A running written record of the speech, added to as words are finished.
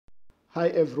Hi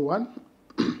everyone,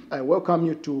 I welcome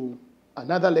you to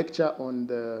another lecture on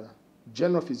the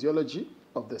general physiology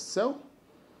of the cell.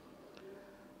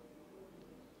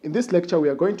 In this lecture we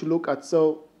are going to look at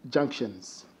cell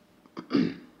junctions.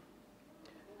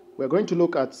 We're going to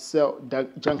look at cell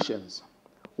junctions.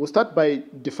 We'll start by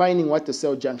defining what a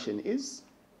cell junction is.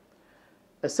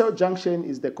 A cell junction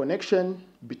is the connection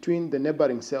between the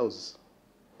neighboring cells,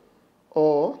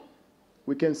 or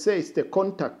we can say it's the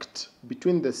contact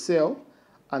between the cell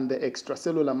and the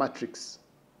extracellular matrix.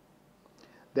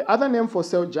 The other name for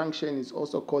cell junction is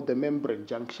also called the membrane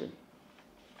junction.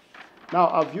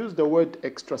 Now, I've used the word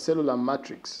extracellular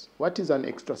matrix. What is an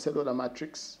extracellular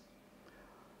matrix?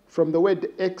 From the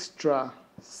word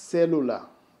extracellular,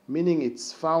 meaning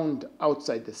it's found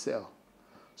outside the cell.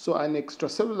 So an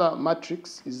extracellular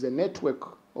matrix is a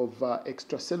network of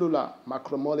extracellular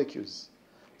macromolecules,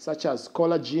 such as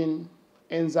collagen,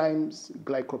 enzymes,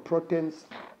 glycoproteins,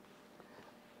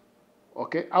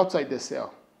 outside the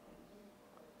cell,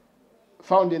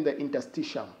 found in the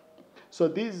interstitium. So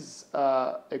these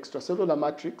extracellular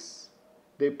matrix,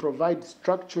 they provide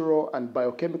structural and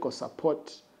biochemical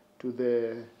support to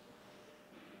the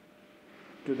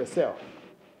cell.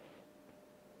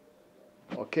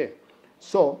 Okay,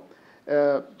 so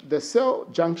the cell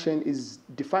junction is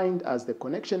defined as the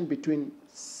connection between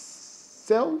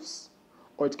cells,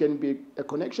 or it can be a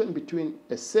connection between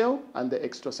a cell and the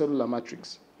extracellular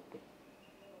matrix.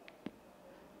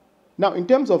 Now, in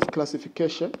terms of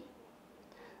classification,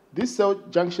 these cell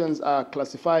junctions are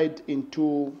classified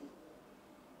into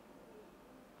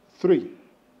three.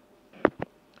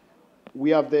 We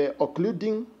have the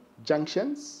occluding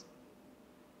junctions,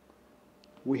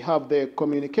 we have the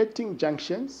communicating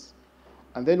junctions,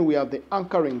 and then we have the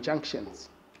anchoring junctions.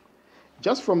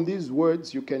 Just from these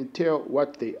words, you can tell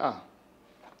what they are.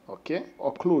 Okay,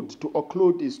 occlude. To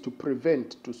occlude is to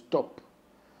prevent, to stop.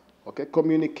 Okay,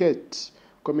 communicate.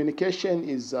 Communication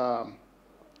is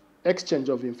exchange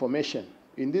of information.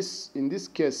 In this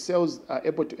case, cells are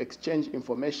able to exchange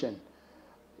information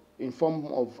in form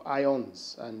of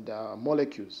ions and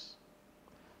molecules.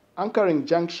 Anchoring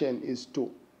junction is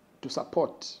to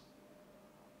support.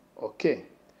 Okay.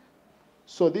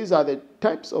 So these are the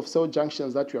types of cell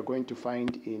junctions that we are going to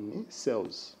find in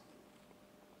cells.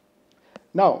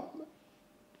 Now,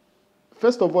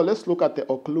 first of all, let's look at the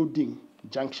occluding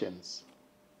junctions.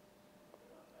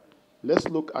 Let's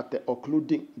look at the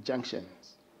occluding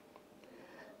junctions.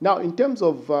 Now, in terms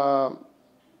of the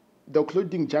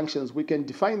occluding junctions, we can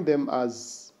define them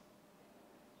as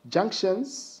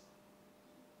junctions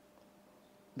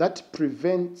that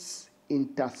prevents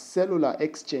intercellular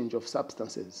exchange of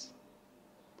substances.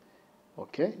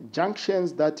 Okay,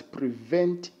 junctions that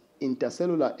prevent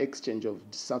intercellular exchange of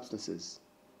substances.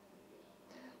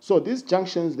 So these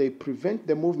junctions, they prevent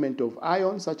the movement of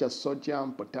ions such as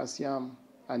sodium, potassium,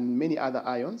 and many other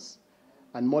ions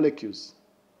and molecules.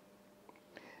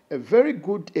 A very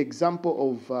good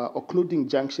example of occluding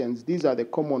junctions, these are the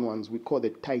common ones we call the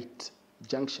tight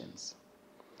junctions.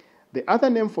 The other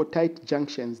name for tight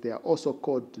junctions, they are also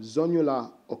called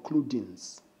zonular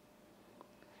occludings.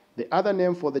 The other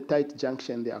name for the tight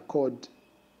junction, they are called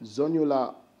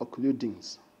zonular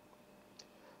occludings.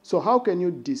 So how can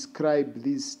you describe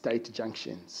these tight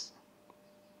junctions?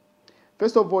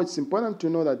 First of all, it's important to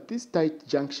know that these tight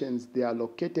junctions, they are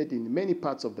located in many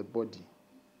parts of the body.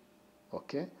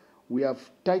 Okay? We have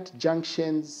tight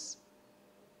junctions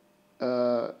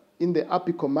in the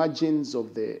apical margins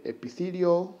of the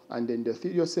epithelial and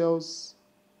endothelial cells.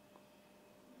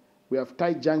 We have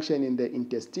tight junction in the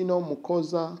intestinal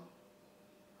mucosa.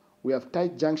 We have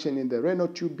tight junction in the renal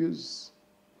tubules.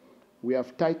 We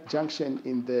have tight junction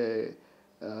in the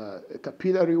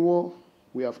capillary wall.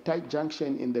 We have tight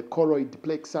junction in the choroid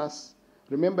plexus.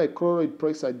 Remember, a choroid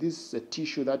plexus, this is a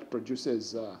tissue that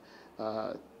produces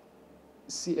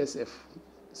CSF,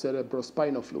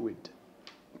 cerebrospinal fluid.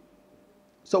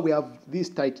 So we have these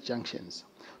tight junctions.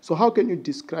 So how can you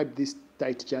describe these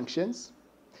tight junctions?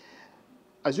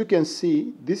 As you can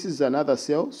see, this is another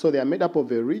cell. So they are made up of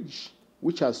a ridge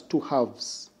which has two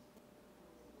halves.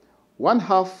 One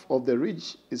half of the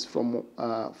ridge is from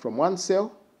one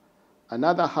cell.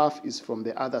 Another half is from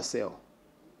the other cell.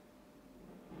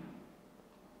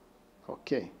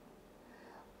 Okay.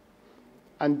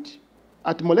 And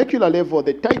at molecular level,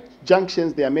 the tight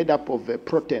junctions, they are made up of a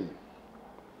protein.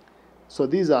 So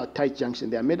these are tight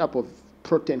junctions. They are made up of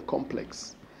protein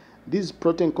complex. This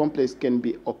protein complex can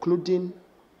be occluding,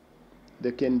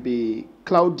 they can be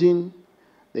clouding,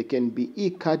 they can be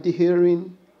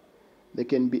E-cadherin, they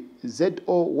can be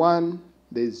ZO1,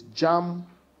 there's JAM1.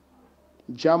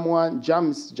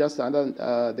 JAM is just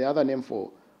another, the other name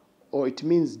for or it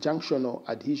means junctional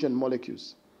adhesion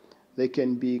molecules. They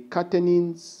can be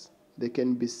catenins, they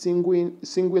can be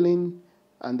singulin,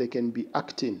 and they can be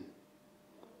actin.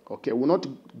 Okay, we'll not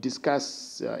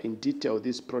discuss in detail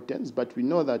these proteins, but we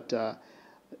know that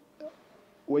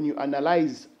when you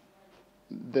analyze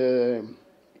the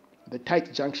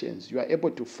tight junctions, you are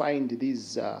able to find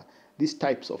these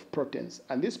types of proteins.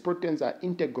 And these proteins are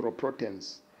integral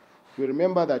proteins. We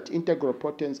remember that integral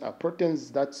proteins are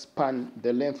proteins that span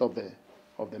the length of the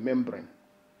membrane.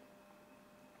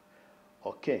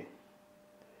 Okay.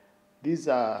 These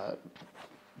are,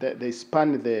 they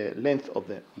span the length of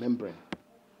the membrane.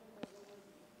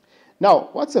 Now,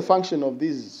 what's the function of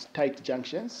these tight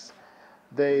junctions?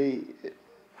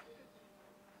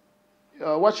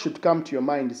 What should come to your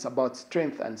mind is about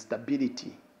strength and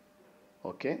stability.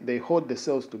 Okay, they hold the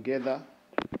cells together.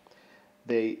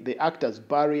 They act as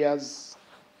barriers.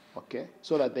 Okay,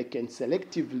 so that they can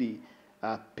selectively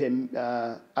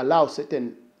allow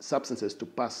certain substances to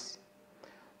pass.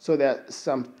 So there are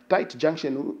some tight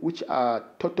junctions which are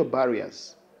total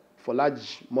barriers for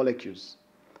large molecules.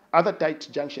 Other tight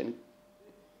junctions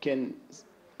can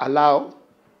allow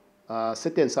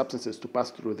certain substances to pass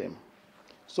through them.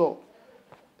 So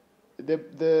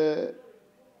the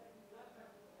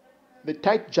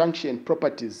tight junction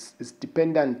properties is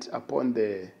dependent upon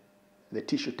the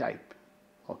tissue type,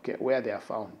 okay, where they are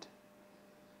found.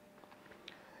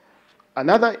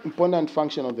 Another important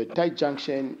function of the tight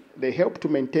junction, they help to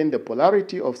maintain the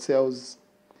polarity of cells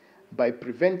by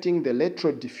preventing the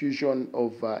lateral diffusion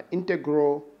of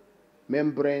integral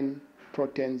membrane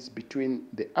proteins between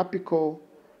the apical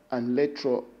and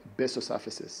lateral basal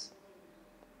surfaces.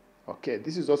 Okay,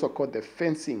 this is also called the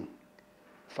fencing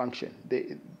function.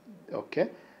 Okay,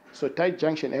 so tight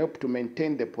junction help to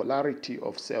maintain the polarity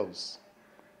of cells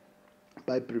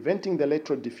by preventing the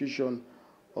lateral diffusion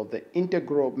of the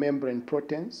integral membrane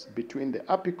proteins between the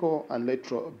apical and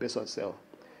lateral basal cell.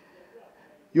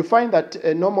 You find that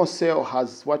a normal cell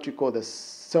has what we call the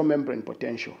cell membrane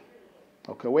potential,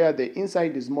 okay, where the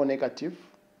inside is more negative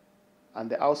and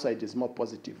the outside is more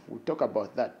positive. We'll talk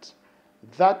about that.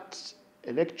 That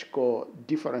electrical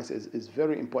difference is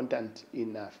very important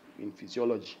in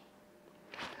physiology.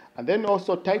 And then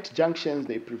also tight junctions,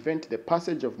 they prevent the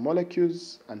passage of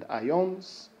molecules and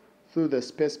ions through the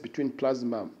space between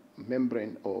plasma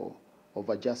membrane or of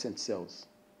adjacent cells.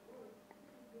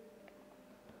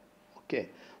 Okay,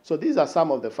 so these are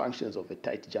some of the functions of the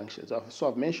tight junctions. So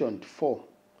I've mentioned 4.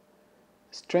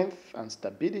 Strength and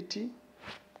stability,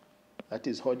 that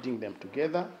is holding them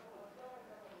together.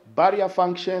 Barrier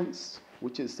functions,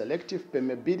 which is selective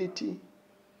permeability.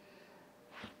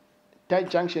 Tight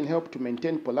junction help to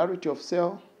maintain polarity of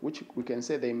cell, which we can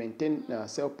say they maintain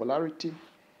cell polarity.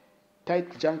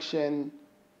 Tight junction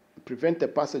prevent the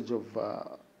passage of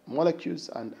molecules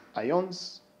and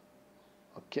ions.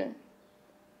 Okay.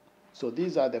 So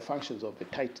these are the functions of the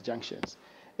tight junctions.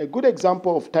 A good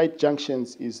example of tight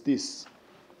junctions is this.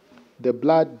 The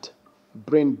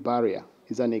blood-brain barrier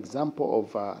is an example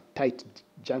of a tight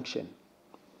junction.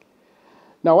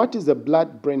 Now, what is the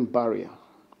blood-brain barrier?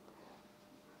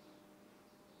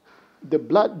 The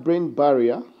blood-brain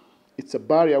barrier, it's a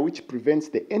barrier which prevents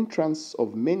the entrance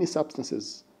of many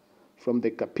substances from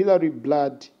the capillary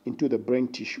blood into the brain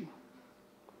tissue.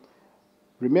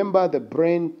 Remember, the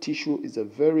brain tissue is a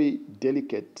very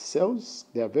delicate cells.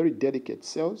 They are very delicate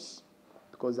cells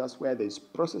because that's where there's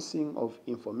processing of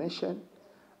information,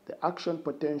 the action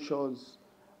potentials,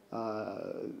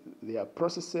 their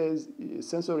processes,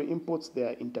 sensory inputs, they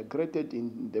are integrated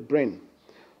in the brain.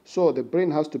 So the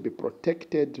brain has to be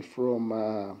protected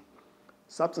from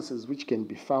substances which can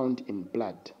be found in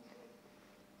blood.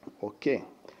 Okay,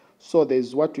 so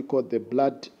there's what we call the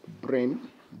blood-brain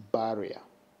barrier.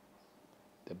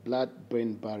 The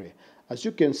blood-brain barrier. As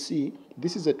you can see,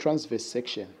 this is a transverse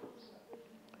section.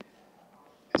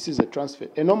 This is a transverse.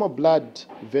 A normal blood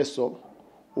vessel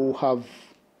will have,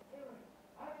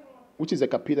 which is a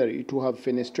capillary, it will have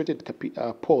fenestrated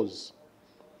pores,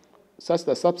 such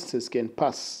that substances can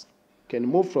pass, can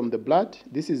move from the blood.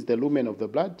 This is the lumen of the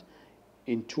blood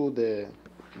into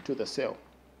the cell.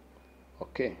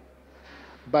 Okay,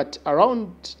 but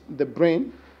around the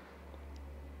brain,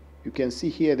 you can see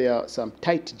here there are some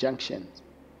tight junctions,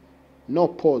 no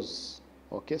pores.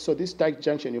 Okay, so this tight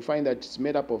junction, you find that it's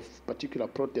made up of particular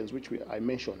proteins which I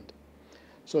mentioned.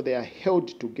 So they are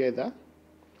held together.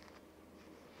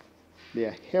 They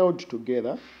are held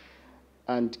together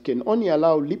and can only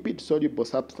allow lipid-soluble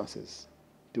substances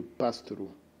to pass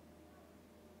through.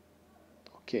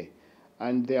 Okay,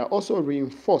 and they are also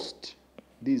reinforced.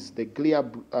 The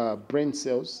glia brain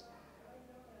cells,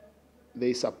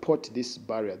 they support this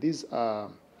barrier. These are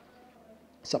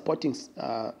supporting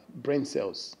brain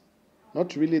cells.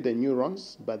 Not really the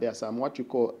neurons, but there are some what you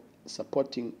call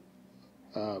supporting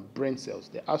brain cells.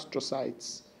 The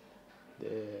astrocytes,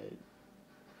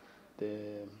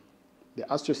 the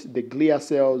glia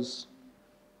cells.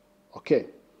 Okay,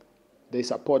 they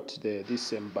support this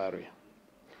same barrier.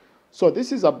 So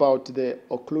this is about the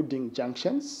occluding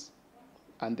junctions,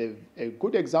 and a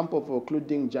good example of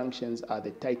occluding junctions are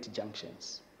the tight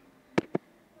junctions.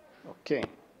 Okay.